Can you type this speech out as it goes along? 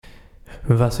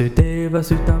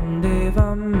Vasudevasutam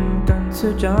Devam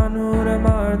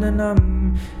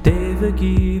Kansujanuramardanam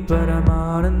Devaki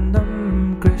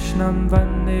Paramanandam Krishnam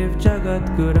Vandev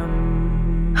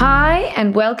Jagadguram. Hi,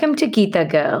 and welcome to Geeta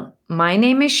Girl. My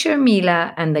name is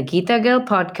Sharmila, and the Geeta Girl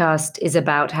podcast is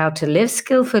about how to live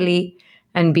skillfully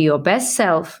and be your best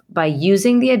self by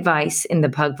using the advice in the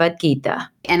Bhagavad Gita.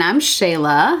 And I'm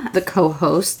Shayla, the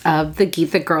co-host of the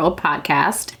Geeta Girl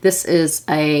podcast. This is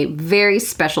a very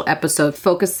special episode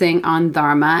focusing on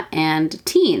Dharma and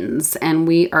teens. And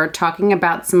we are talking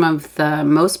about some of the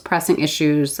most pressing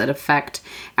issues that affect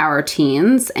our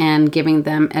teens and giving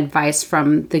them advice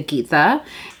from the Gita.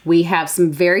 We have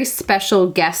some very special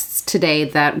guests today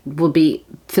that will be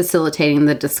facilitating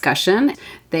the discussion.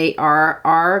 They are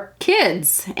our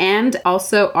kids and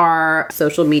also our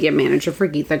social media manager for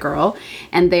Geeta Girl.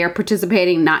 And they are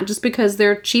participating not just because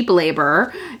they're cheap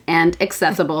labor and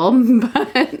accessible,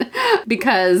 but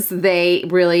because they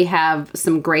really have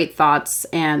some great thoughts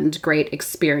and great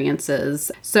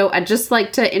experiences. So I'd just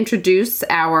like to introduce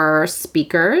our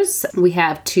speakers. We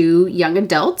have two young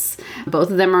adults.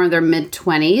 Both of them are in their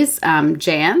mid-20s.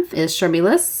 Jayanth is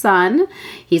Sharmila's son.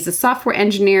 He's a software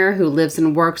engineer who lives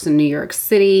and works in New York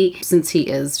City. Since he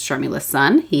is Sharmila's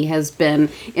son, he has been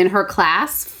in her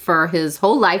class for his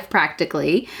whole life practically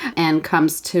and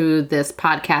comes to this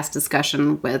podcast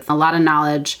discussion with a lot of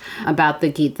knowledge about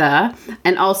the Gita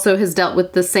and also has dealt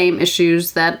with the same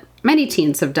issues that many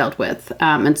teens have dealt with.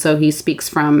 And so he speaks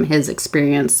from his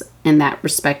experience in that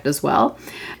respect as well.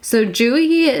 So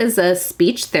Juhi is a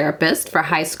speech therapist for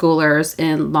high schoolers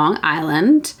in Long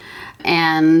Island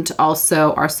and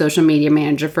also our social media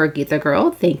manager for Geeta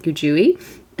Girl. Thank you, Juhi.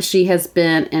 She has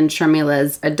been in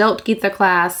Sharmila's adult Gita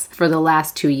class for the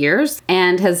last 2 years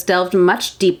and has delved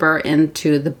much deeper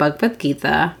into the Bhagavad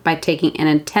Gita by taking an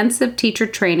intensive teacher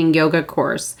training yoga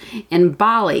course in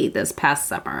Bali this past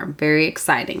summer. Very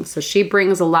exciting. So she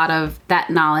brings a lot of that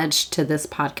knowledge to this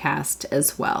podcast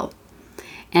as well.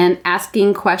 And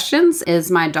asking questions is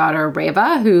my daughter,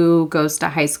 Reva, who goes to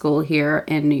high school here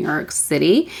in New York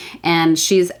City. And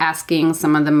she's asking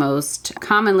some of the most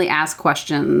commonly asked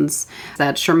questions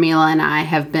that Sharmila and I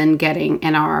have been getting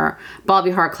in our Bal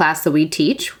Vihar class that we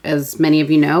teach. As many of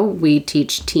you know, we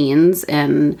teach teens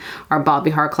in our Bal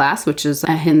Vihar class, which is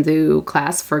a Hindu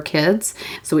class for kids.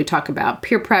 So we talk about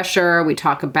peer pressure, we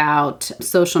talk about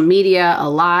social media a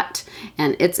lot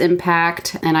and its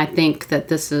impact. And I think that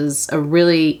this is a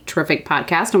really terrific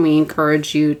podcast, and we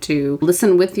encourage you to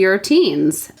listen with your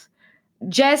teens.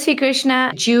 Jai Sri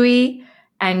Krishna, Juhi,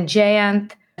 and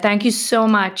Jayanth, thank you so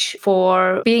much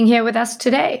for being here with us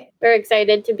today. We're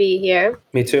excited to be here.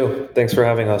 Me too. Thanks for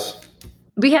having us.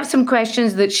 We have some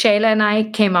questions that Shayla and I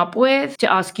came up with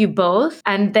to ask you both.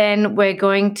 And then we're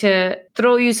going to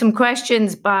throw you some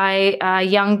questions by a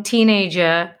young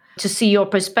teenager to see your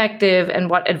perspective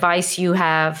and what advice you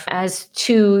have as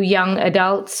two young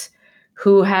adults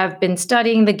who have been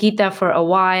studying the Gita for a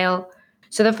while.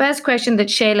 So the first question that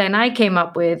Shayla and I came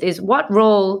up with is, what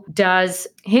role does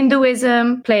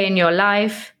Hinduism play in your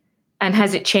life, and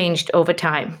has it changed over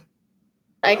time?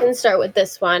 I can start with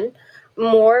this one.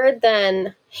 More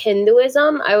than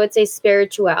Hinduism, I would say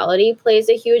spirituality plays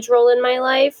a huge role in my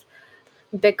life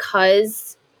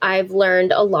because I've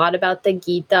learned a lot about the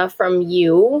Gita from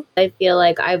you. I feel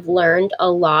like I've learned a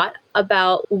lot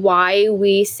about why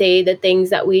we say the things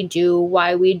that we do,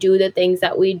 why we do the things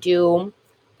that we do.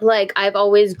 Like, I've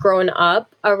always grown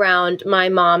up around my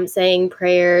mom saying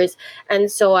prayers,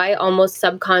 and so I almost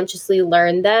subconsciously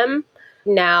learned them.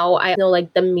 Now I know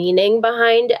like the meaning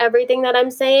behind everything that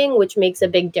I'm saying, which makes a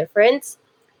big difference.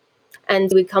 And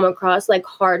we come across like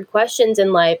hard questions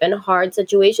in life and hard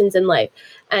situations in life.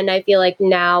 And I feel like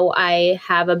now I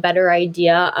have a better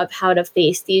idea of how to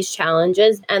face these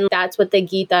challenges. And that's what the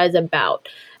Gita is about.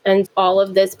 And all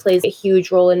of this plays a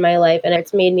huge role in my life, and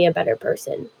it's made me a better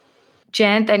person.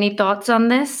 Jayanth, any thoughts on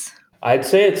this? I'd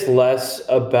say it's less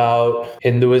about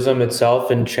Hinduism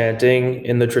itself and chanting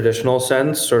in the traditional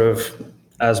sense, sort of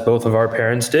as both of our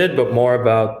parents did, but more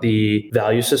about the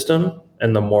value system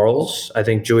and the morals. I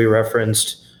think Juhi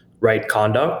referenced right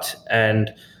conduct,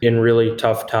 and in really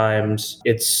tough times,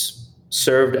 it's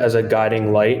served as a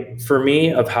guiding light for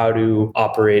me of how to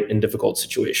operate in difficult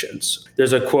situations.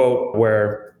 There's a quote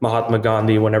where Mahatma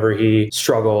Gandhi, whenever he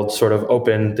struggled, sort of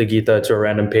opened the Gita to a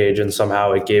random page and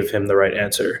somehow it gave him the right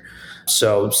answer.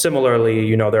 So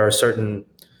similarly, there are certain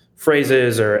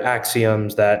phrases or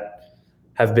axioms that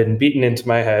have been beaten into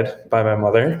my head by my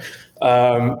mother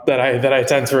that I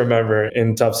tend to remember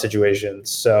in tough situations.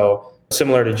 So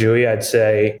Similar to Julie, I'd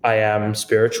say I am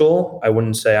spiritual. I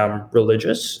wouldn't say I'm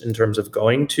religious in terms of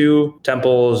going to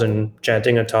temples and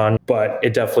chanting a ton, but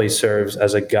it definitely serves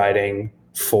as a guiding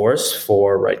force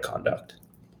for right conduct.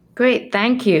 Great,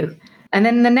 thank you. And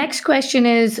then the next question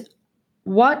is,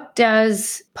 what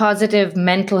does positive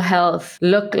mental health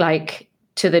look like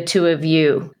to the two of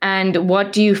you? And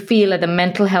what do you feel are the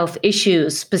mental health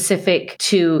issues specific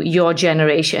to your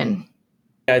generation?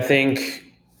 I think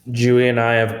Julie and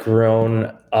I have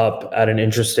grown up at an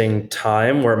interesting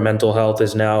time where mental health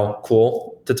is now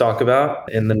cool to talk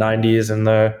about. In the 90s and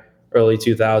the early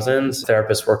 2000s,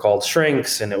 therapists were called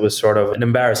shrinks, and it was sort of an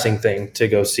embarrassing thing to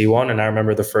go see one. And I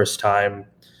remember the first time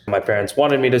my parents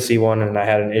wanted me to see one and I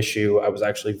had an issue, I was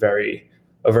actually very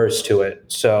averse to it.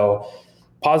 So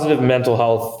positive mental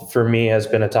health for me has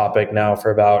been a topic now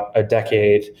for about a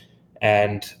decade.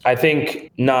 And I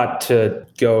think, not to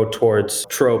go towards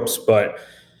tropes, but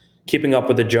keeping up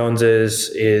with the Joneses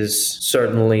is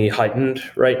certainly heightened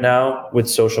right now with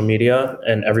social media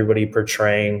and everybody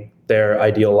portraying their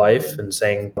ideal life and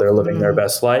saying they're living their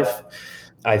best life.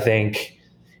 I think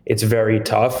it's very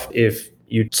tough if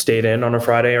you stayed in on a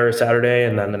Friday or a Saturday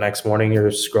and then the next morning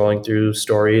you're scrolling through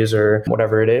stories or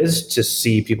whatever it is to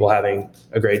see people having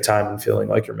a great time and feeling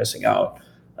like you're missing out.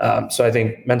 So I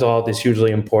think mental health is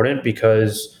hugely important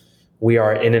because we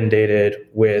are inundated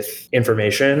with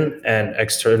information and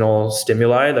external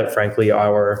stimuli that, frankly,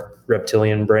 our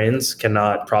reptilian brains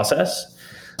cannot process.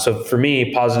 So for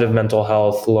me, positive mental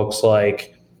health looks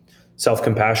like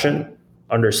self-compassion,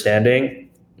 understanding,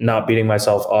 not beating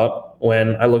myself up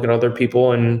when I look at other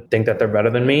people and think that they're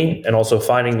better than me, and also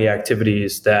finding the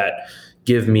activities that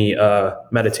give me a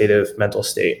meditative mental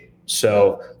state.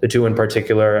 So the two in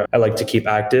particular, I like to keep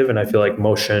active, and I feel like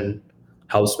motion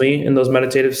helps me in those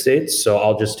meditative states. So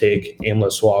I'll just take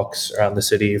aimless walks around the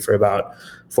city for about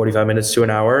 45 minutes to an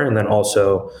hour. And then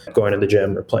also going to the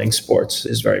gym or playing sports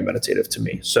is very meditative to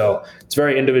me. So it's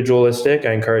very individualistic.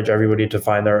 I encourage everybody to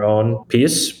find their own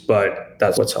piece, but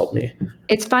that's what's helped me.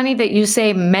 It's funny that you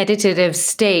say meditative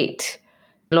state.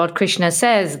 Lord Krishna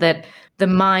says that the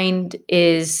mind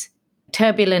is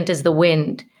turbulent as the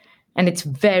wind. And it's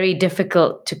very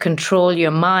difficult to control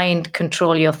your mind,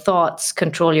 control your thoughts,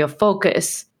 control your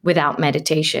focus without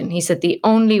meditation. He said the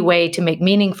only way to make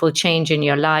meaningful change in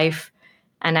your life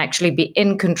and actually be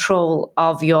in control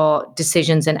of your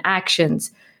decisions and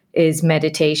actions is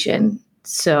meditation.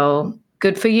 So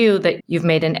good for you that you've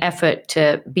made an effort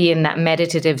to be in that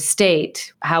meditative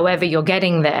state. However you're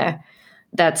getting there,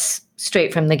 that's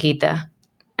straight from the Gita.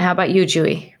 How about you,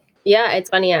 Julie? Yeah, it's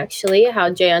funny actually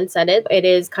how Jayan said it. It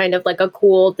is kind of like a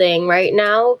cool thing right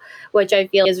now, which I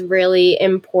feel is really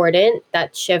important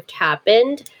that shift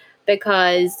happened,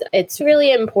 because it's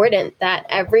really important that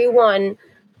everyone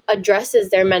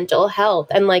addresses their mental health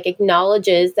and like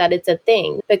acknowledges that it's a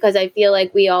thing, because I feel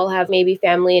like we all have maybe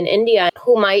family in India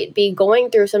who might be going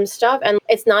through some stuff and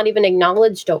it's not even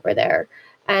acknowledged over there.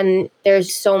 And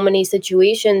there's so many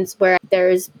situations where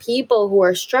there's people who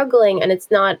are struggling and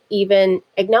it's not even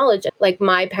acknowledged. Like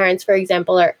my parents, for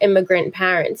example, are immigrant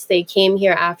parents. They came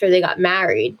here after they got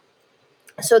married.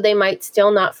 So they might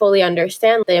still not fully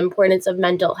understand the importance of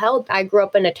mental health. I grew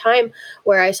up in a time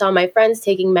where I saw my friends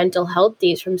taking mental health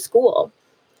days from school.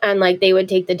 And like they would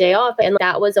take the day off. And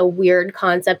that was a weird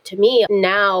concept to me.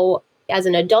 Now, as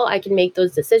an adult, I can make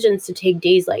those decisions to take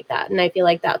days like that. And I feel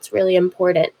like that's really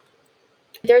important.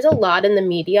 There's a lot in the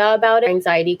media about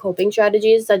anxiety coping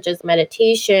strategies, such as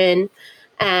meditation.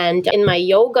 And in my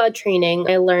yoga training,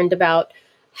 I learned about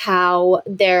how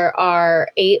there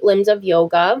are 8 limbs of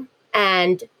yoga.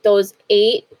 And those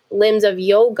 8 limbs of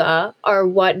yoga are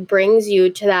what brings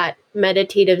you to that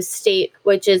meditative state,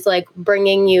 which is like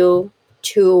bringing you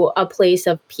to a place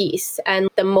of peace. And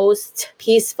the most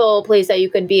peaceful place that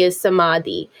you could be is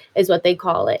samadhi, is what they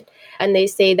call it. And they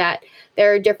say that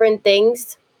there are different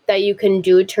things that you can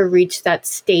do to reach that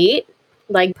state,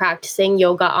 like practicing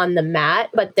yoga on the mat.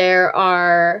 But there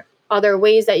are other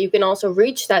ways that you can also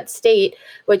reach that state,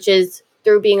 which is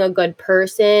through being a good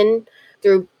person,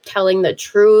 through telling the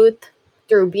truth,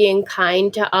 through being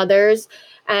kind to others.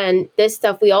 And this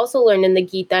stuff we also learn in the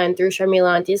Gita and through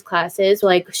Sharmila Auntie's classes.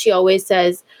 Like she always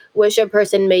says, wish a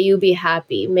person, may you be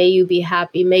happy, may you be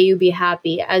happy, may you be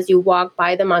happy as you walk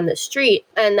by them on the street.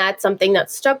 And that's something that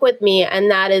stuck with me.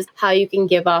 And that is how you can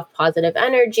give off positive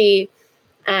energy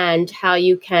and how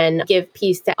you can give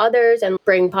peace to others and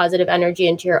bring positive energy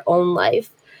into your own life.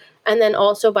 And then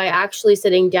also by actually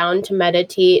sitting down to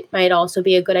meditate might also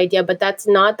be a good idea, but that's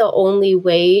not the only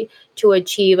way to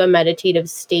achieve a meditative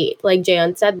state. Like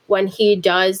Jayon said, when he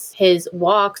does his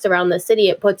walks around the city,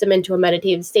 it puts him into a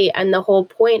meditative state. And the whole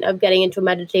point of getting into a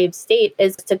meditative state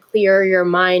is to clear your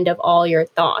mind of all your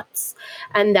thoughts.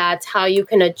 And that's how you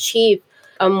can achieve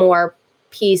a more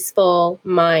peaceful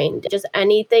mind. Just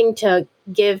anything to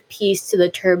give peace to the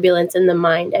turbulence in the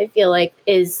mind, I feel like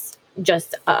is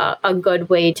just a good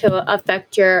way to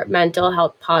affect your mental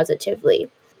health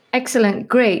positively. Excellent.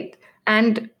 Great.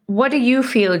 And what do you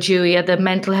feel, Julie, are the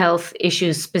mental health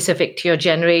issues specific to your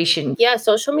generation? Yeah,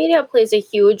 social media plays a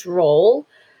huge role,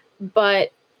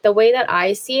 but the way that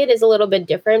I see it is a little bit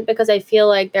different because I feel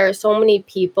like there are so many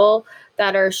people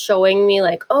that are showing me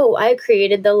like, oh, I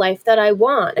created the life that I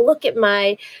want. Look at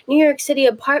my New York City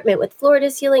apartment with floor to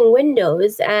ceiling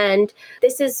windows. And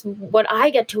this is what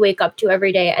I get to wake up to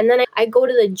every day. And then I go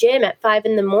to the gym at 5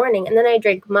 a.m. and then I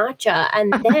drink matcha.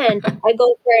 And then I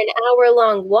go for an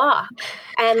hour-long walk.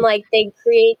 And like they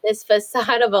create this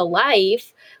facade of a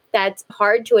life that's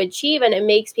hard to achieve, and it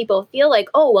makes people feel like,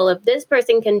 oh, well, if this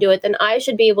person can do it, then I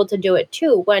should be able to do it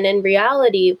too, when in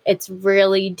reality it's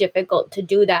really difficult to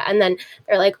do that. And then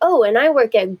they're like, oh, and I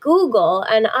work at Google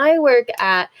and I work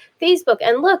at Facebook,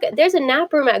 and look, there's a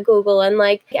nap room at Google, and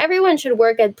like everyone should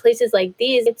work at places like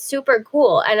these. It's super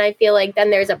cool. And I feel like then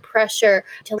there's a pressure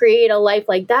to create a life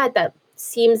like that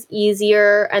seems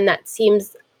easier and that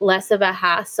seems less of a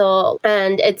hassle,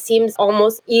 and it seems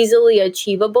almost easily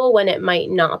achievable when it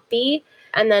might not be.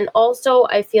 And then also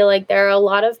I feel like there are a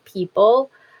lot of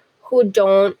people who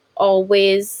don't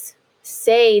always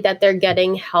say that they're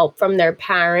getting help from their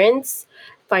parents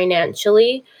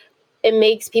financially. It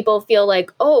makes people feel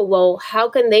like, oh, well, how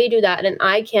can they do that and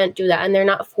I can't do that? And they're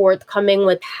not forthcoming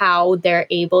with how they're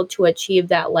able to achieve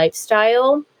that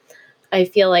lifestyle. I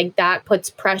feel like that puts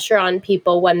pressure on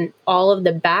people when all of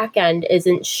the back end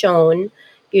isn't shown,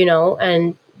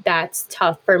 and that's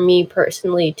tough for me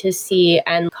personally to see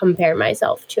and compare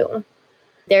myself to.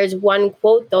 There's one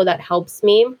quote, though, that helps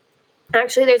me.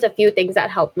 Actually, there's a few things that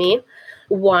help me.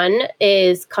 One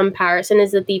is comparison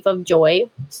is the thief of joy.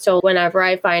 So whenever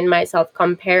I find myself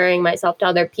comparing myself to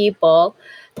other people,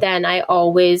 then I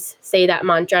always say that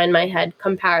mantra in my head: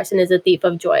 comparison is a thief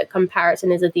of joy.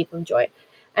 Comparison is a thief of joy.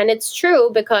 And it's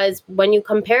true, because when you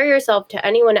compare yourself to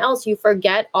anyone else, you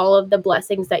forget all of the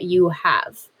blessings that you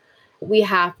have. We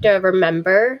have to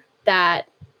remember that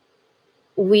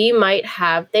we might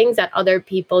have things that other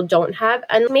people don't have.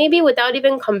 And maybe without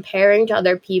even comparing to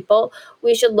other people,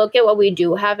 we should look at what we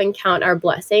do have and count our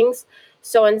blessings.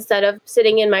 So instead of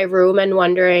sitting in my room and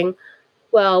wondering,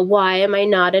 well, why am I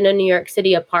not in a New York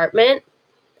City apartment?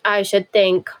 I should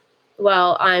think,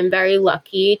 well, I'm very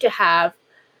lucky to have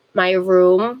my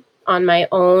room on my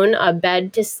own, a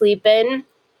bed to sleep in,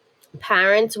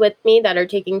 parents with me that are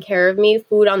taking care of me,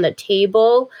 food on the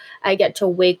table. I get to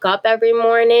wake up every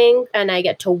morning and I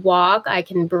get to walk. I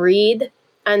can breathe.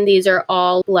 And these are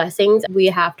all blessings we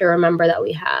have to remember that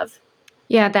we have.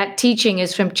 Yeah, that teaching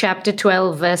is from chapter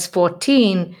 12, verse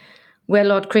 14, where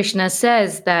Lord Krishna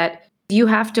says that you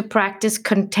have to practice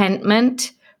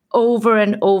contentment over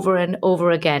and over and over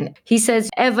again. He says,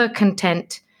 ever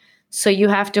content. So you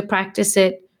have to practice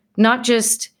it, not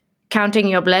just counting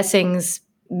your blessings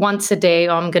once a day,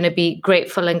 or I'm going to be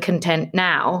grateful and content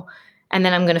now, and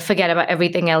then I'm going to forget about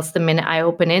everything else the minute I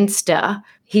open Insta.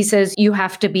 He says you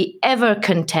have to be ever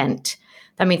content.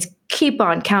 That means keep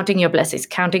on counting your blessings,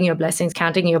 counting your blessings,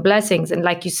 counting your blessings. And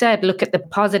like you said, look at the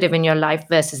positive in your life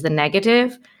versus the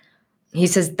negative. He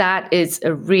says that is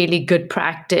a really good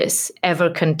practice, ever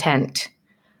content.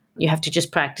 You have to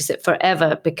just practice it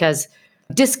forever, because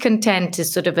discontent is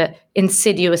sort of an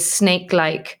insidious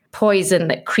snake-like poison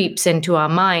that creeps into our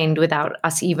mind without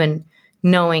us even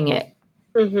knowing it.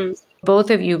 Mm-hmm. Both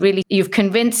of you, really, you've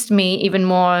convinced me even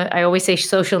more. I always say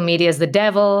social media is the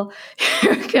devil.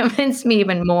 You've convinced me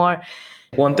even more.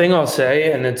 One thing I'll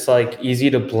say, and it's like easy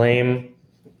to blame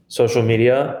social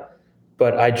media,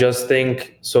 but I just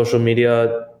think social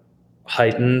media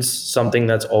heightens something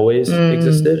that's always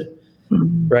existed,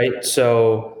 right?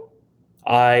 So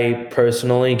I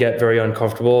personally get very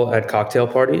uncomfortable at cocktail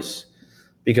parties,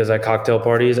 because at cocktail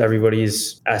parties,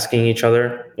 everybody's asking each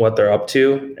other what they're up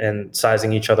to and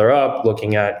sizing each other up,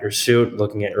 looking at your suit,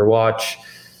 looking at your watch,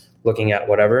 looking at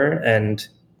whatever. And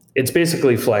it's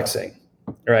basically flexing,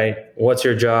 right? What's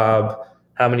your job?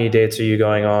 How many dates are you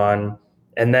going on?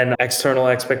 And then external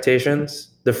expectations.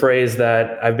 The phrase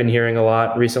that I've been hearing a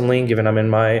lot recently, given I'm in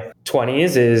my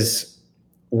 20s, is,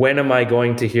 when am I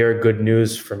going to hear good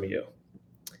news from you?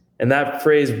 And that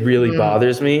phrase really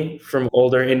bothers me from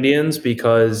older Indians,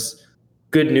 because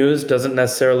good news doesn't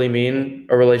necessarily mean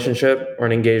a relationship or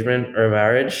an engagement or a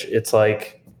marriage. It's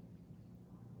like,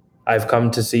 I've come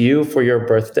to see you for your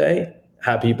birthday.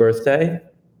 Happy birthday.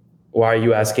 Why are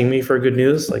you asking me for good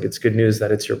news? Like, it's good news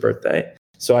that it's your birthday.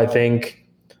 So I think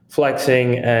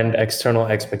flexing and external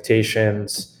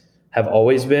expectations have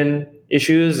always been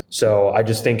issues. So I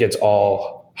just think it's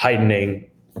all heightening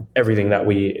everything that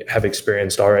we have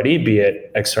experienced already, be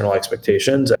it external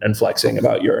expectations and flexing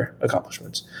about your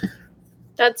accomplishments.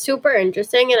 That's super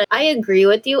interesting. And I agree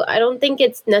with you. I don't think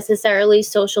it's necessarily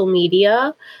social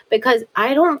media, because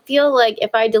I don't feel like if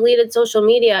I deleted social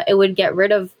media, it would get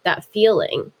rid of that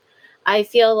feeling. I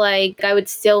feel like I would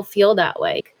still feel that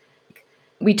way.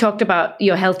 We talked about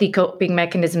your healthy coping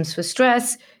mechanisms for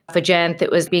stress. For Janth,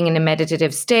 it was being in a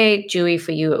meditative state. Julie,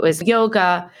 for you, it was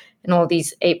yoga and all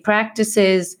these 8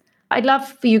 practices. I'd love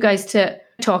for you guys to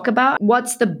talk about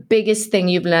what's the biggest thing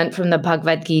you've learned from the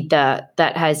Bhagavad Gita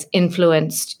that has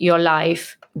influenced your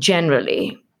life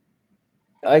generally.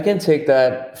 I can take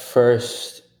that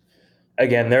first.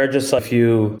 Again, there are just a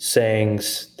few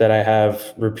sayings that I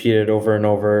have repeated over and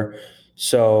over.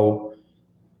 So,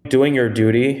 doing your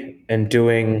duty and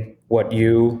doing what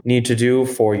you need to do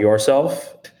for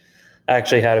yourself. I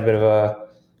actually had a bit of a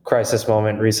crisis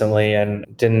moment recently and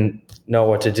didn't know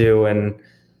what to do, and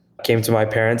came to my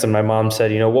parents, and my mom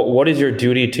said, what is your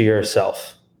duty to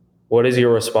yourself? What is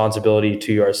your responsibility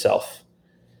to yourself?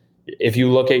 If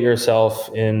you look at yourself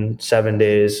in 7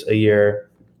 days, a year,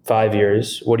 5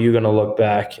 years, what are you going to look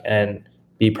back and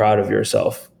be proud of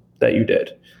yourself that you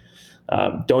did?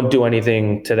 Don't do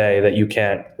anything today that you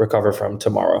can't recover from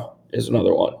tomorrow is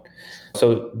another one.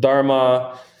 So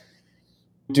Dharma,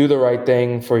 do the right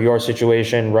thing for your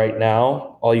situation right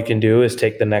now. All you can do is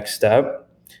take the next step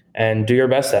and do your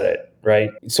best at it, right?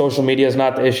 Social media is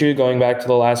not the issue. Going back to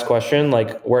the last question,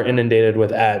 like, we're inundated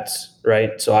with ads,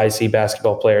 right? So I see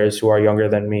basketball players who are younger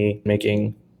than me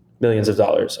making millions of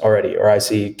dollars already. Or I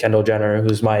see Kendall Jenner,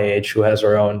 who's my age, who has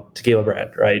her own tequila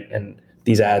brand, right? And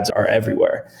these ads are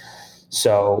everywhere.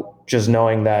 So just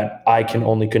knowing that I can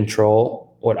only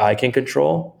control what I can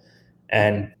control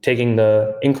and taking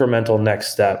the incremental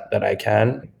next step that I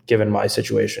can, given my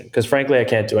situation. Because frankly, I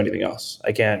can't do anything else.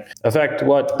 I can't affect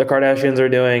what the Kardashians are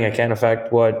doing. I can't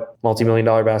affect what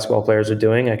multi-million-dollar basketball players are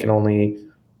doing. I can only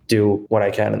do what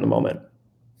I can in the moment.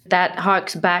 That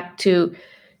harks back to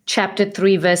chapter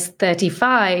 3, verse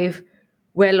 35,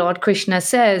 where Lord Krishna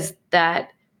says that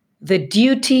the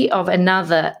duty of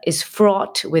another is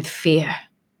fraught with fear.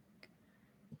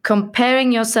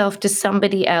 Comparing yourself to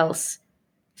somebody else,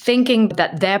 thinking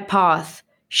that their path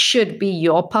should be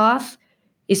your path,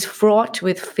 is fraught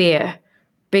with fear,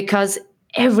 because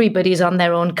everybody's on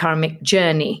their own karmic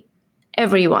journey.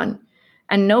 Everyone.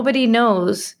 And nobody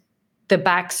knows the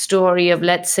backstory of,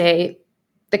 let's say,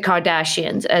 the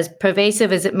Kardashians. As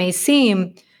pervasive as it may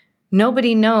seem,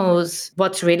 nobody knows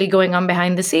what's really going on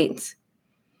behind the scenes.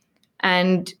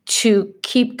 And to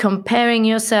keep comparing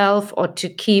yourself or to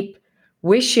keep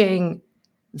wishing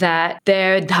that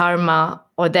their dharma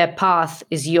or their path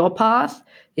is your path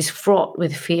is fraught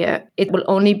with fear. It will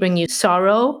only bring you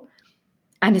sorrow,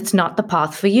 and it's not the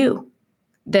path for you.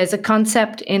 There's a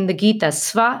concept in the Gita,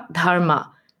 sva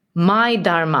dharma, my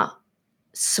dharma.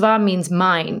 Sva means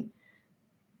mine.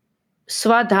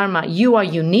 Sva dharma, you are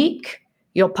unique,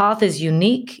 your path is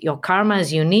unique, your karma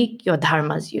is unique, your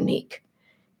dharma is unique.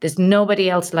 There's nobody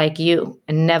else like you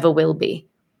and never will be.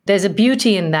 There's a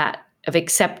beauty in that, of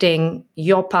accepting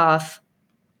your path,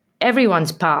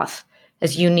 everyone's path,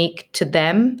 as unique to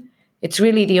them. It's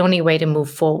really the only way to move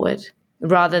forward,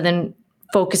 rather than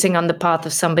focusing on the path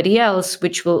of somebody else,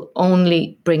 which will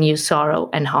only bring you sorrow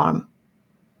and harm.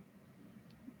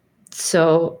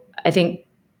 So I think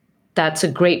that's a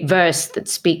great verse that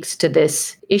speaks to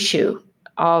this issue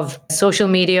of social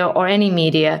media or any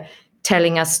media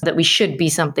telling us that we should be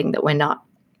something that we're not.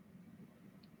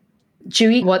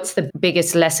 Juhi, what's the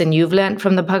biggest lesson you've learned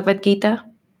from the Bhagavad Gita?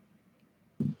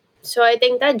 So I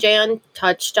think that Jayan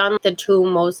touched on the 2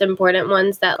 most important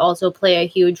ones that also play a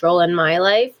huge role in my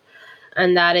life,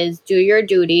 and that is do your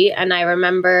duty. And I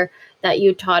remember that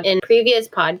you taught in previous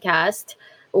podcast,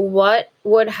 what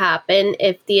would happen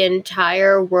if the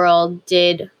entire world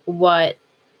did what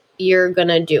you're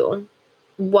gonna do?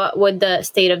 What would the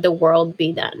state of the world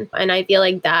be then? And I feel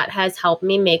like that has helped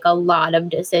me make a lot of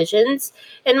decisions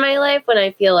in my life when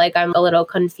I feel like I'm a little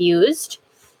confused.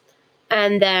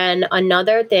 And then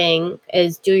another thing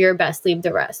is do your best, leave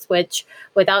the rest, which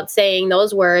without saying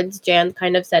those words, Jan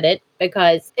kind of said it,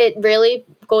 because it really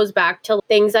goes back to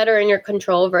things that are in your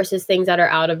control versus things that are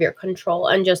out of your control,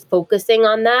 and just focusing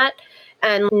on that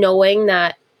and knowing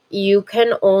that you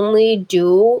can only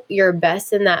do your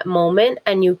best in that moment,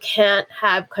 and you can't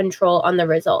have control on the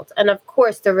results. And of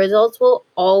course, the results will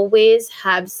always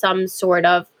have some sort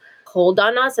of hold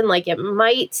on us, and like it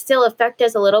might still affect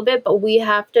us a little bit, but we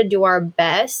have to do our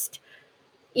best,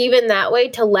 even that way,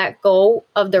 to let go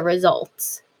of the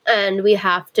results. And we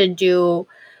have to do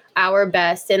our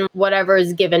best in whatever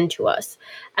is given to us.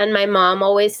 And my mom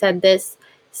always said this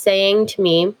saying to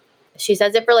me. She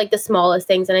says it for like the smallest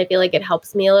things, and I feel like it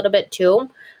helps me a little bit too.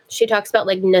 She talks about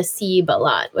like nasib a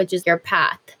lot, which is your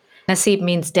path. Nasib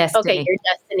means destiny. Okay, your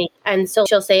destiny. And so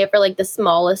she'll say it for like the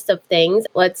smallest of things.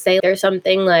 Let's say there's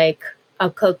something like a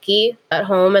cookie at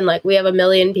home, and like we have 1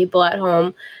 million people at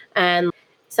home, and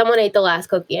someone ate the last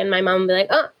cookie, and my mom would be like,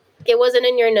 oh, it wasn't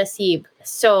in your nasib.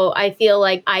 So I feel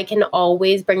like I can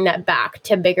always bring that back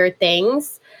to bigger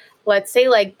things. Let's say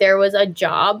like there was a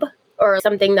job or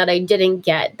something that I didn't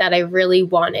get that I really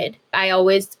wanted. I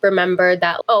always remember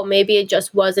that, oh, maybe it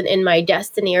just wasn't in my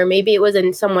destiny, or maybe it was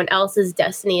in someone else's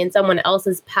destiny and someone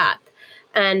else's path.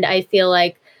 And I feel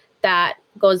like that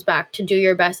goes back to do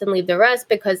your best and leave the rest,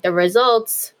 because the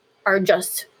results are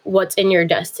just what's in your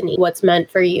destiny, what's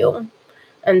meant for you.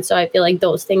 And so I feel like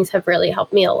those things have really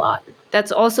helped me a lot.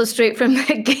 That's also straight from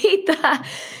the Gita.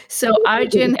 So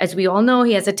Arjun, as we all know,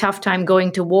 he has a tough time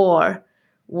going to war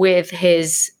with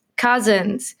his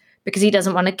cousins because he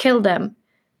doesn't want to kill them.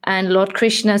 And Lord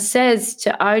Krishna says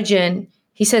to Arjun,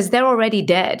 he says, they're already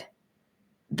dead.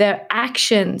 Their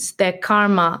actions, their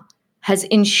karma has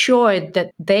ensured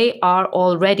that they are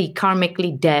already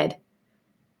karmically dead.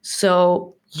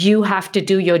 So you have to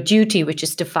do your duty, which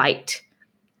is to fight.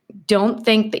 Don't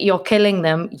think that you're killing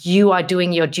them. You are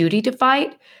doing your duty to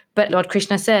fight. But Lord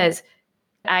Krishna says,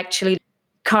 actually,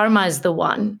 karma is the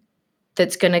one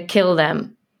that's going to kill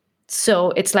them.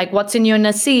 So it's like what's in your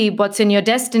nasib, what's in your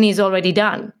destiny is already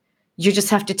done. You just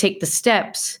have to take the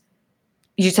steps.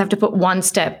 You just have to put one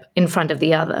step in front of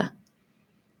the other.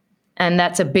 And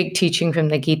that's a big teaching from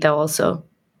the Gita also.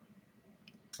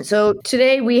 So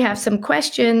today we have some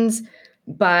questions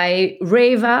by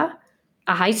Reva,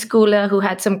 a high schooler who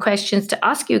had some questions to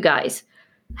ask you guys.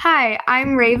 Hi,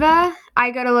 I'm Reva.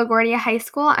 I go to LaGuardia High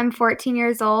School. I'm 14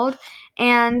 years old,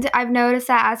 and I've noticed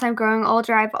that as I'm growing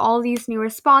older, I have all these new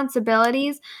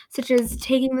responsibilities, such as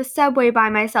taking the subway by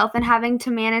myself and having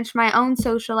to manage my own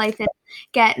social life and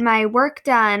get my work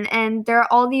done. And there are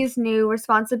all these new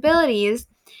responsibilities.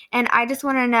 And I just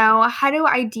want to know, how do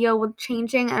I deal with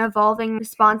changing and evolving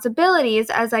responsibilities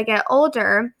as I get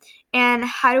older? And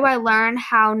how do I learn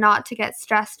how not to get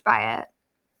stressed by it?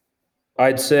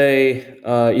 I'd say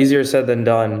easier said than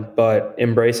done, but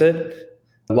embrace it.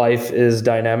 Life is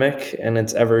dynamic and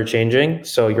it's ever changing.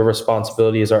 So your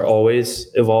responsibilities are always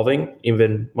evolving,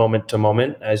 even moment to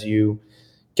moment, as you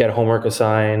get homework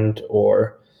assigned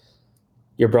or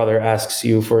your brother asks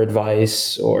you for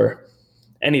advice or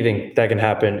anything that can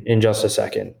happen in just a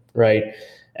second, right?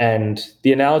 And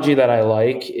the analogy that I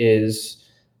like is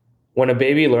when a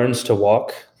baby learns to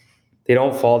walk, they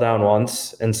don't fall down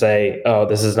once and say, oh,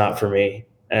 this is not for me,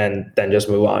 and then just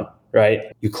move on, right?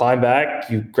 You climb back,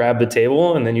 you grab the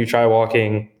table, and then you try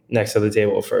walking next to the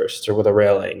table first or with a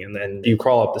railing, and then you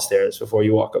crawl up the stairs before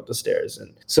you walk up the stairs.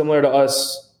 And similar to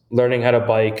us learning how to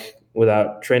bike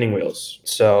without training wheels.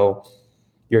 So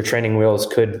your training wheels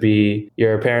could be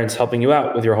your parents helping you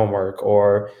out with your homework,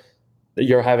 or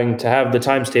you're having to have the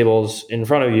times tables in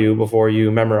front of you before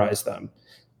you memorize them.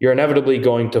 You're inevitably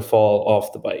going to fall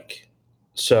off the bike.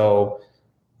 So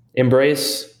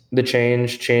embrace the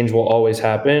change. Change will always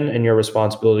happen, and your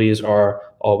responsibilities are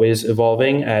always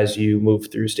evolving as you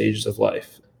move through stages of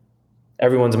life.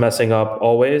 Everyone's messing up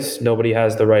always. Nobody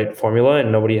has the right formula,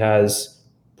 and nobody has,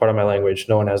 pardon my language,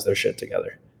 no one has their shit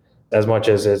together as much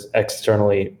as is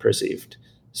externally perceived.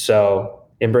 So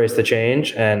embrace the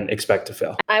change and expect to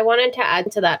fail. I wanted to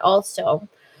add to that also.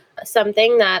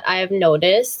 Something that I've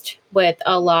noticed with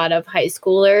a lot of high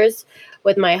schoolers,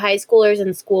 with my high schoolers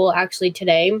in school actually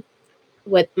today,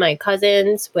 with my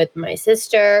cousins, with my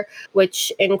sister,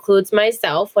 which includes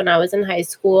myself when I was in high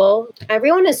school,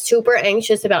 everyone is super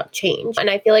anxious about change. And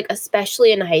I feel like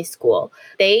especially in high school,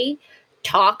 they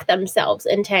talk themselves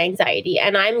into anxiety.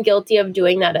 And I'm guilty of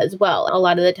doing that as well. A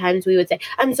lot of the times we would say,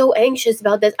 I'm so anxious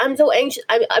about this. I'm so anxious.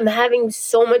 I'm having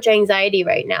so much anxiety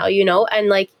right now, you know, and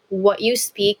like what you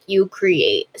speak, you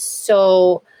create.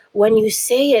 So when you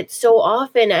say it so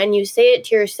often and you say it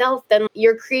to yourself, then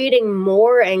you're creating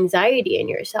more anxiety in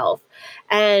yourself.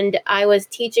 And I was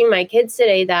teaching my kids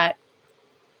today that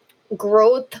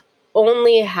growth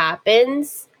only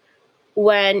happens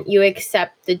when you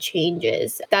accept the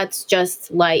changes. That's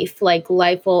just life. Like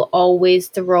life will always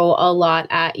throw a lot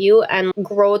at you, and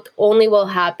growth only will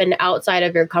happen outside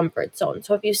of your comfort zone.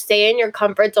 So if you stay in your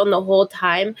comfort zone the whole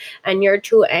time and you're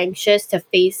too anxious to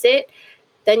face it,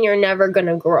 then you're never going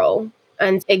to grow.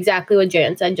 And exactly what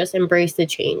Jan said, just embrace the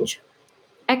change.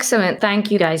 Excellent.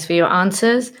 Thank you guys for your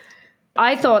answers.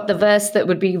 I thought the verse that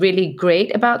would be really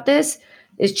great about this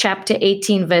is chapter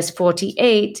 18, verse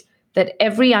 48, that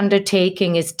every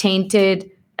undertaking is tainted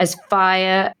as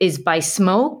fire is by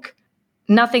smoke.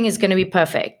 Nothing is going to be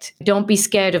perfect. Don't be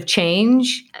scared of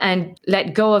change and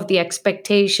let go of the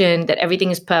expectation that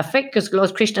everything is perfect, because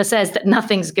Lord Krishna says that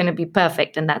nothing's going to be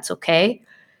perfect, and that's okay.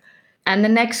 And the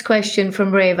next question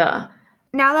from Reva.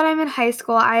 Now that I'm in high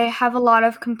school, I have a lot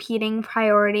of competing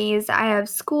priorities. I have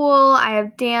school, I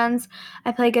have dance,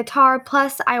 I play guitar,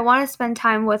 plus I want to spend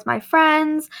time with my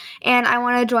friends, and I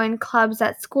want to join clubs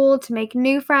at school to make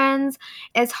new friends.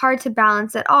 It's hard to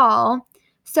balance it all.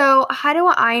 So, how do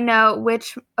I know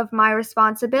which of my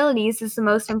responsibilities is the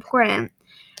most important?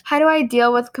 How do I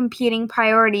deal with competing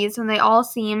priorities when they all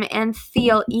seem and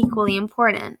feel equally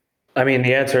important? I mean,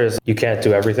 the answer is you can't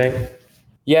do everything.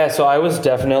 Yeah, so I was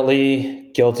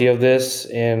definitely guilty of this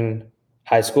in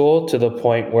high school, to the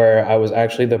point where I was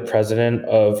actually the president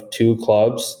of two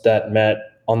clubs that met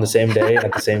on the same day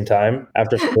at the same time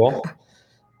after school.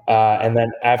 And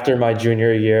then after my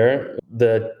junior year,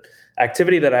 the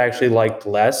activity that I actually liked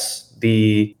less,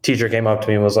 the teacher came up to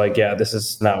me and was like, yeah, this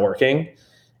is not working.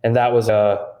 And that was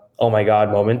a, oh my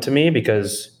God moment to me,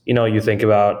 because, you think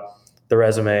about the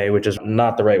resume, which is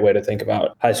not the right way to think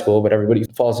about high school, but everybody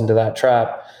falls into that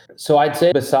trap. So I'd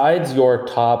say besides your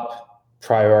top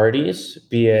priorities,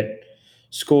 be it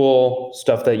school,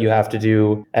 stuff that you have to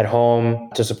do at home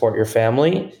to support your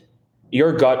family,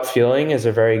 your gut feeling is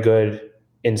a very good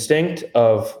instinct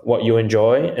of what you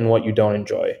enjoy and what you don't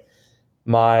enjoy.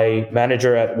 My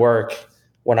manager at work,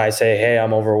 when I say, hey,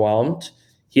 I'm overwhelmed,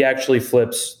 he actually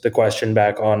flips the question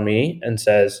back on me and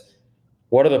says,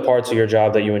 what are the parts of your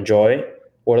job that you enjoy?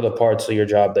 What are the parts of your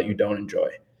job that you don't enjoy?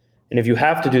 And if you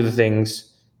have to do the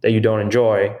things that you don't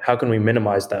enjoy, how can we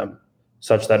minimize them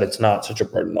such that it's not such a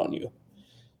burden on you?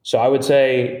 So I would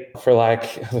say, for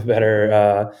lack of a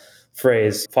better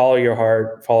phrase, follow your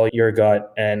heart, follow your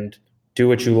gut, and do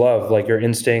what you love. Like your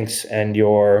instincts and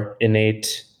your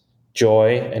innate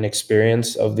joy and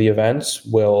experience of the events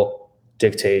will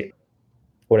dictate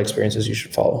what experiences you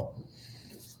should follow.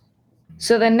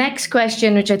 So the next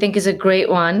question, which I think is a great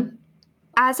one.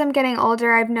 As I'm getting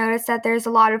older, I've noticed that there's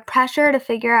a lot of pressure to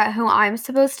figure out who I'm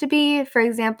supposed to be. For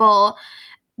example,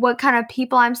 what kind of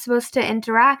people I'm supposed to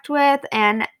interact with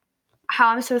and how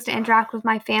I'm supposed to interact with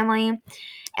my family.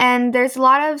 And there's a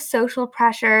lot of social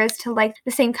pressures to like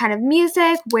the same kind of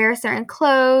music, wear certain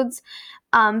clothes,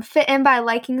 fit in by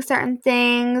liking certain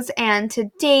things, and to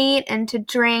date and to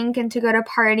drink and to go to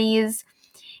parties.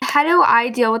 How do I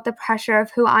deal with the pressure of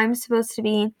who I'm supposed to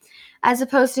be as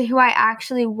opposed to who I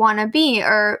actually want to be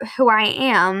or who I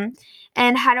am?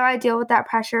 And how do I deal with that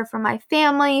pressure from my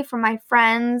family, from my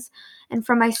friends, and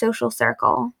from my social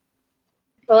circle?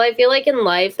 Well, I feel like in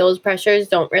life, those pressures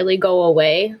don't really go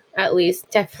away, at least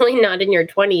definitely not in your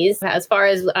 20s. As far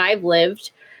as I've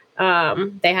lived,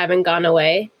 they haven't gone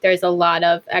away. There's a lot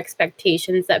of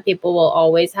expectations that people will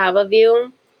always have of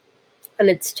you, and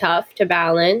it's tough to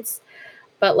balance.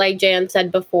 But like Jan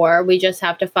said before, we just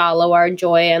have to follow our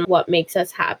joy and what makes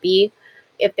us happy.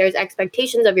 If there's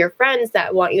expectations of your friends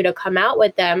that want you to come out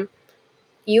with them,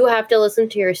 you have to listen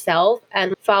to yourself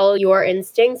and follow your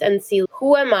instincts and see,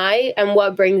 who am I and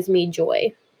what brings me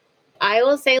joy. I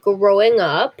will say, growing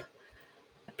up,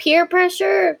 peer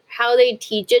pressure, how they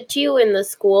teach it to you in the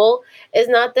school, is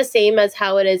not the same as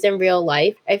how it is in real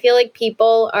life. I feel like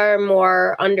people are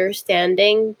more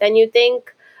understanding than you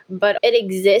think, but it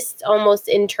exists almost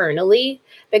internally,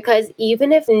 because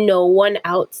even if no one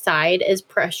outside is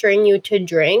pressuring you to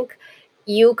drink,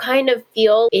 you kind of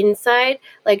feel inside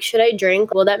like, should I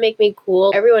drink? Will that make me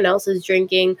cool? Everyone else is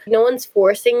drinking. No one's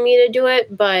forcing me to do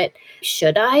it, but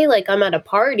should I? Like, I'm at a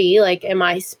party. Like, am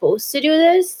I supposed to do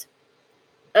this?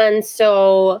 And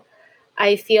so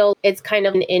I feel it's kind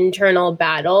of an internal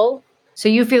battle. So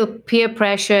you feel peer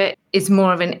pressure is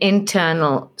more of an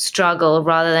internal struggle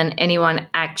rather than anyone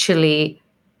actually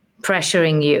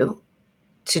pressuring you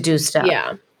to do stuff.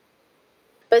 Yeah.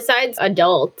 Besides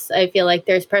adults, I feel like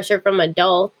there's pressure from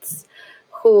adults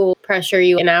who pressure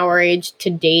you in our age to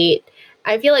date.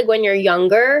 I feel like when you're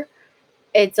younger,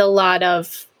 it's a lot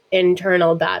of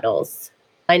internal battles.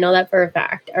 I know that for a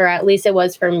fact, or at least it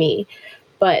was for me.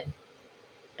 But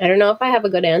I don't know if I have a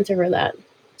good answer for that.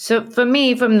 So for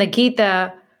me, from the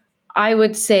Gita, I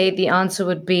would say the answer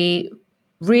would be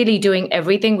really doing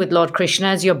everything with Lord Krishna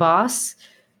as your boss.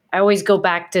 I always go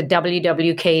back to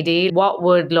WWKD. What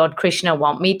would Lord Krishna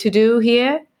want me to do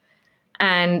here?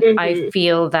 And I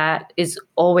feel that is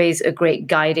always a great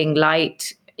guiding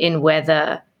light in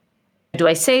whether do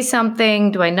I say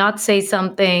something? Do I not say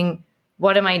something?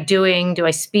 What am I doing? Do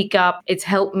I speak up? It's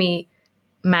helped me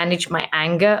manage my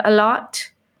anger a lot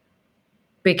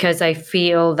because I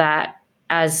feel that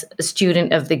as a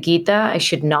student of the Gita, I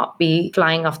should not be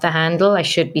flying off the handle. I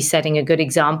should be setting a good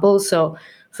example. So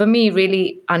for me,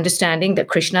 really understanding that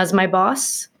Krishna is my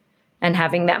boss and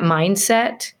having that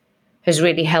mindset has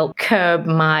really helped curb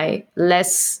my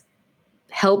less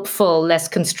helpful, less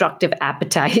constructive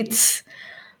appetites.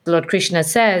 Lord Krishna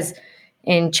says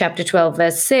in chapter 12,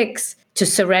 verse 6, to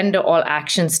surrender all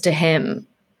actions to Him,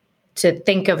 to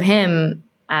think of Him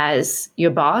as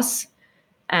your boss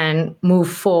and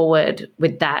move forward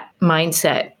with that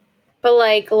mindset. But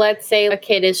like, let's say a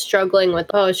kid is struggling with,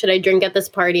 oh, should I drink at this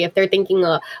party? If they're thinking,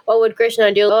 what would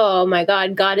Krishna do? Oh my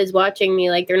God, God is watching me.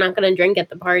 Like, they're not going to drink at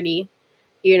the party.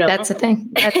 You know, that's the thing.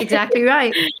 That's exactly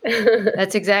right.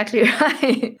 That's exactly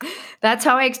right. That's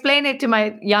how I explain it to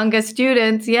my younger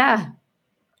students. Yeah.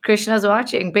 Krishna's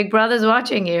watching. Big Brother's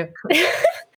watching you.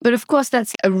 But of course,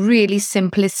 that's a really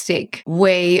simplistic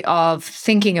way of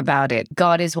thinking about it.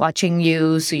 God is watching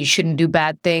you, so you shouldn't do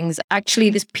bad things. Actually,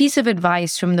 this piece of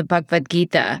advice from the Bhagavad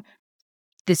Gita,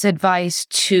 this advice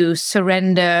to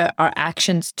surrender our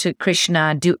actions to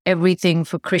Krishna, do everything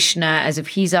for Krishna as if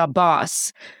he's our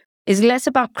boss, is less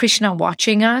about Krishna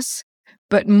watching us,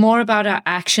 but more about our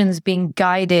actions being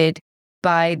guided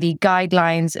by the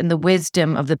guidelines and the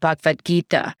wisdom of the Bhagavad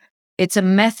Gita. It's a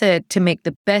method to make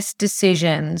the best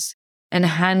decisions and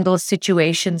handle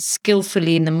situations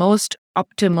skillfully in the most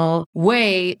optimal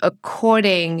way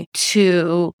according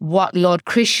to what Lord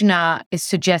Krishna is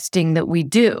suggesting that we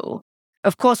do.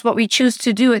 Of course, what we choose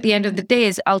to do at the end of the day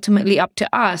is ultimately up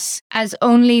to us, as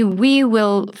only we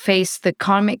will face the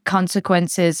karmic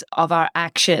consequences of our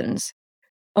actions.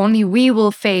 Only we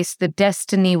will face the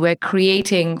destiny we're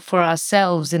creating for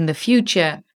ourselves in the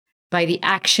future by the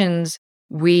actions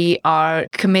we are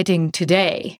committing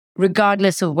today,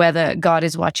 regardless of whether God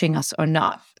is watching us or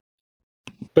not.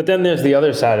 But then there's the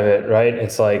other side of it, right?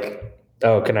 It's like,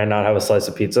 oh, can I not have a slice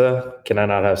of pizza? Can I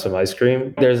not have some ice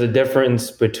cream? There's a difference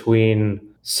between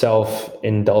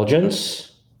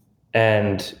self-indulgence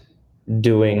and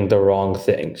doing the wrong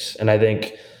things. And I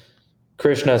think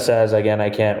Krishna says, again, I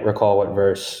can't recall what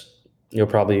verse, you'll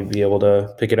probably be able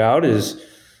to pick it out, is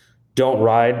don't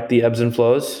ride the ebbs and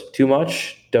flows too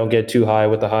much. Don't get too high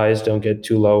with the highs. Don't get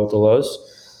too low with the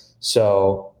lows.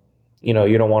 So, you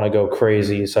don't want to go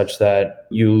crazy such that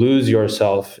you lose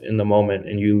yourself in the moment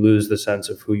and you lose the sense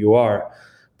of who you are.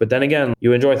 But then again,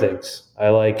 you enjoy things. I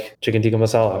like chicken tikka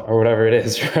masala or whatever it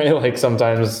is, right? Like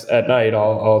sometimes at night,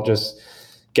 I'll just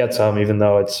get some, even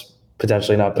though it's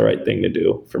potentially not the right thing to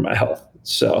do for my health.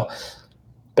 So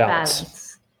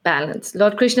balance.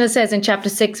 Lord Krishna says in chapter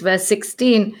 6, verse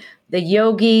 16, the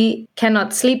yogi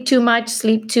cannot sleep too much,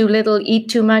 sleep too little, eat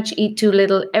too much, eat too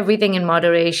little, everything in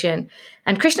moderation.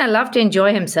 And Krishna loved to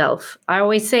enjoy himself. I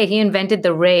always say he invented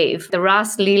the rave, the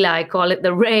Ras Leela, I call it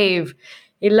the rave.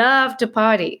 He loved to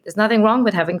party. There's nothing wrong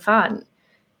with having fun.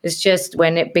 It's just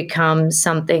when it becomes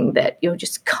something that you're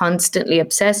just constantly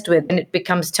obsessed with and it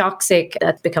becomes toxic,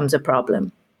 that becomes a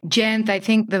problem. Jayant, I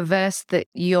think the verse that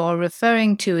you're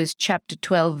referring to is chapter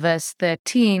 12, verse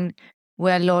 13,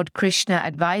 where Lord Krishna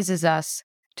advises us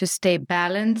to stay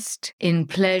balanced in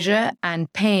pleasure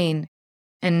and pain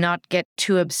and not get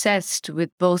too obsessed with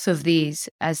both of these,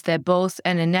 as they're both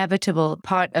an inevitable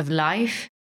part of life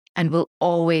and will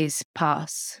always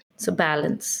pass. So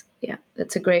balance. Yeah,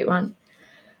 that's a great one.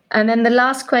 And then the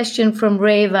last question from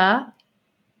Reva.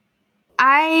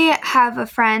 I have a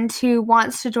friend who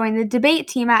wants to join the debate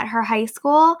team at her high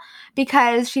school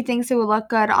because she thinks it would look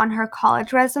good on her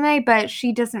college resume, but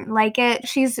she doesn't like it.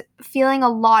 She's feeling a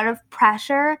lot of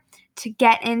pressure to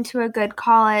get into a good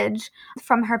college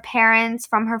from her parents,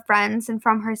 from her friends, and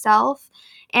from herself.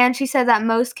 And she said that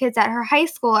most kids at her high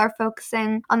school are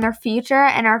focusing on their future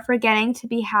and are forgetting to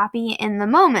be happy in the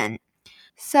moment.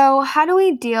 So how do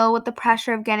we deal with the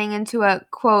pressure of getting into a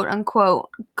quote-unquote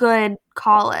good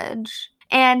college?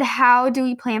 And how do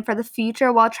we plan for the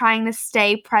future while trying to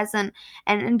stay present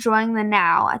and enjoying the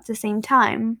now at the same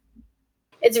time?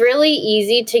 It's really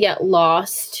easy to get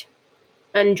lost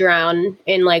and drown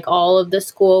in like all of the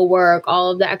schoolwork,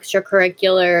 all of the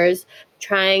extracurriculars,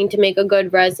 trying to make a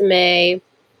good resume.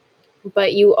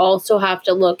 But you also have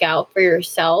to look out for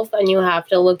yourself and you have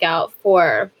to look out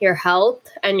for your health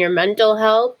and your mental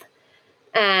health.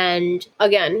 And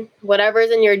again,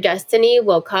 whatever's in your destiny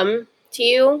will come to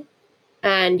you.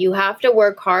 And you have to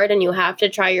work hard and you have to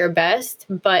try your best,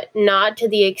 but not to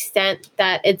the extent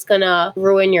that it's going to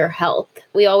ruin your health.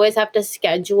 We always have to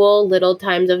schedule little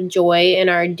times of joy in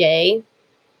our day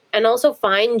and also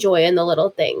find joy in the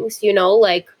little things,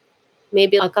 like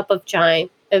maybe a cup of chai,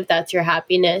 if that's your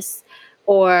happiness,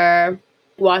 or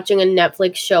watching a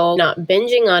Netflix show, not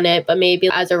binging on it, but maybe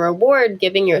as a reward,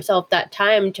 giving yourself that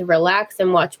time to relax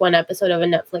and watch one episode of a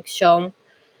Netflix show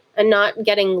and not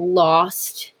getting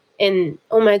lost in,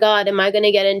 oh my God, am I going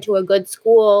to get into a good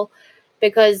school?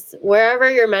 Because wherever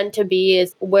you're meant to be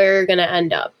is where you're going to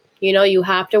end up. You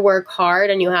have to work hard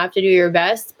and you have to do your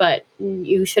best, but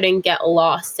you shouldn't get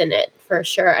lost in it for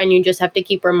sure. And you just have to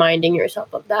keep reminding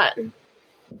yourself of that.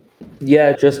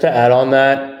 Yeah, just to add on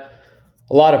that,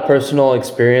 a lot of personal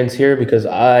experience here because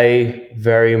I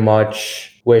very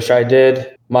much wish I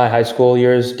did my high school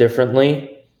years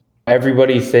differently.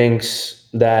 Everybody thinks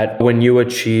that when you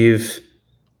achieve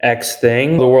X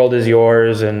thing, the world is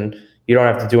yours and you don't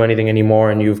have to do anything anymore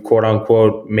and you've quote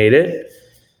unquote made it.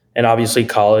 And obviously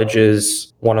college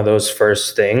is one of those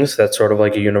first things that's sort of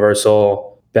like a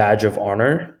universal badge of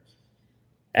honor.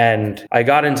 And I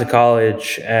got into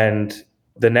college and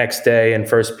the next day in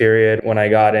first period when I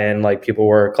got in, like people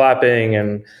were clapping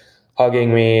and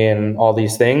hugging me and all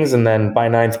these things. And then by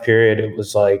ninth period, it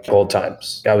was like old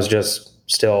times. I was just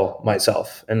still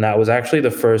myself. And that was actually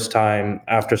the first time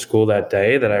after school that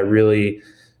day that I really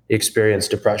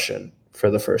experienced depression for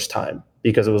the first time,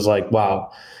 because it was like, wow,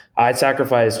 I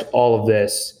sacrificed all of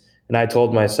this. And I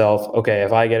told myself, okay,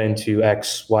 if I get into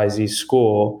XYZ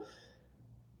school,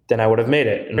 then I would have made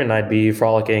it and I'd be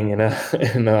frolicking in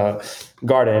a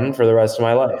garden for the rest of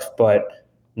my life. But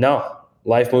no,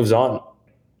 life moves on.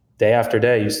 Day after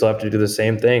day, you still have to do the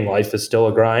same thing. Life is still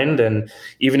a grind. And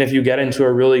even if you get into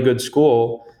a really good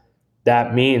school,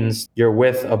 that means you're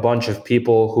with a bunch of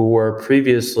people who were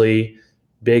previously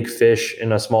big fish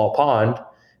in a small pond.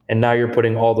 And now you're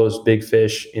putting all those big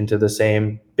fish into the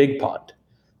same big pond.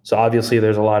 So obviously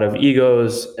there's a lot of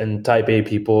egos and type A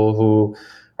people who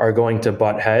are going to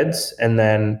butt heads. And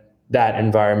then that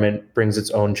environment brings its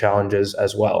own challenges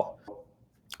as well.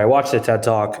 I watched a TED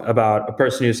Talk about a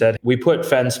person who said, we put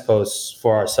fence posts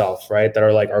for ourselves, right? That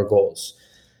are like our goals.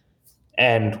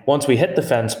 And once we hit the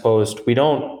fence post, we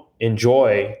don't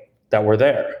enjoy that we're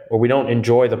there, or we don't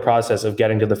enjoy the process of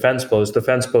getting to the fence post. The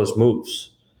fence post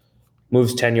moves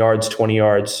 10 yards, 20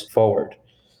 yards forward.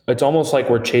 It's almost like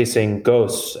we're chasing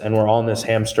ghosts and we're on this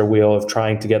hamster wheel of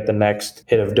trying to get the next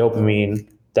hit of dopamine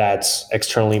that's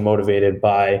externally motivated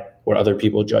by what other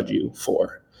people judge you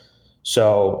for.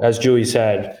 So as Julie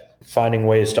said, finding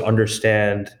ways to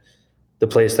understand the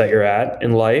place that you're at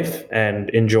in life and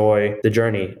enjoy the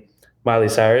journey. Miley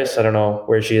Cyrus, I don't know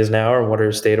where she is now or what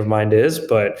her state of mind is,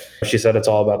 but she said it's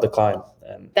all about the climb.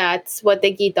 That's what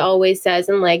the Gita always says.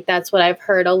 And that's what I've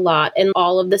heard a lot in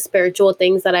all of the spiritual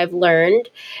things that I've learned.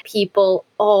 People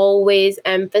always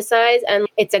emphasize, and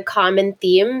it's a common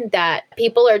theme, that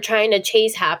people are trying to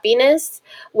chase happiness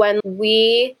when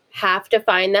we have to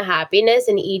find the happiness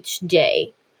in each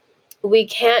day. We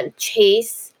can't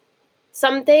chase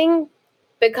something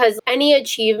because any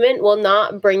achievement will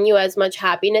not bring you as much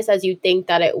happiness as you think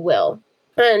that it will.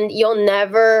 And you'll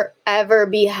never, ever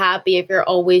be happy if you're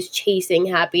always chasing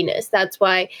happiness. That's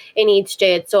why in each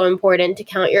day it's so important to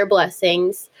count your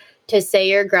blessings, to say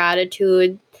your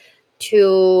gratitude,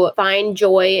 to find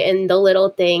joy in the little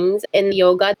things. In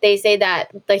yoga, they say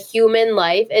that the human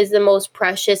life is the most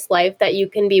precious life that you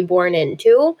can be born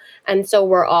into. And so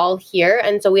we're all here.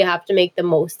 And so we have to make the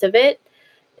most of it.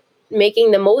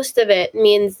 Making the most of it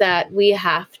means that we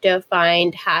have to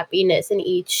find happiness in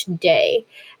each day.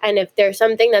 And if there's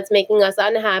something that's making us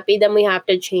unhappy, then we have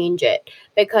to change it,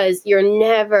 because you're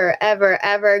never, ever,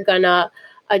 ever gonna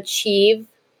achieve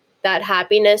that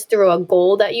happiness through a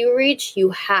goal that you reach. You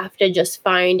have to just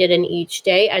find it in each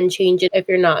day and change it if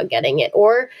you're not getting it.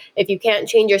 Or if you can't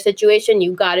change your situation,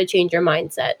 you got to change your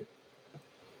mindset.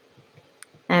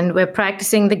 And we're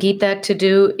practicing the Gita to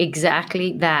do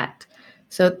exactly that.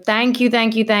 So thank you,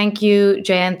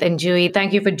 Jayanth and Julie.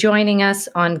 Thank you for joining us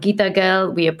on Gita Girl.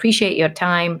 We appreciate your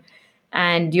time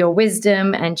and your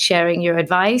wisdom and sharing your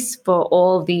advice for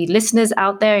all the listeners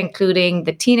out there, including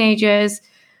the teenagers.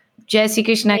 Jai Shri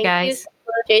Krishna, guys.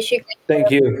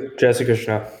 Thank you. Jai Shri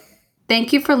Krishna.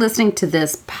 Thank you for listening to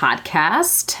this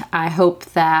podcast. I hope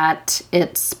that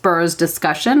it spurs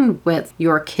discussion with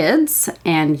your kids.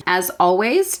 And as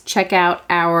always, check out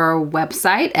our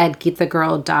website at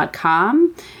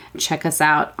geethagirl.com. Check us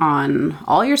out on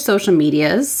all your social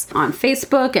medias, on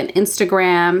Facebook and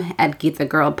Instagram at Geetha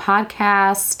Girl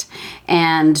Podcast.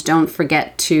 And don't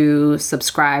forget to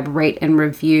subscribe, rate, and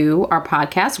review our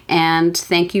podcast. And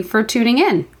thank you for tuning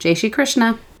in. Jai Shri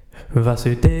Krishna.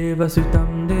 Vasudeva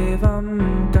Sutam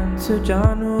Devam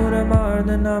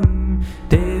Kansujanuramardanam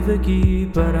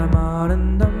Devaki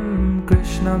Paramanandam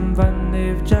Krishnam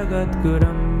Vandev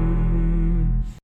Jagadguram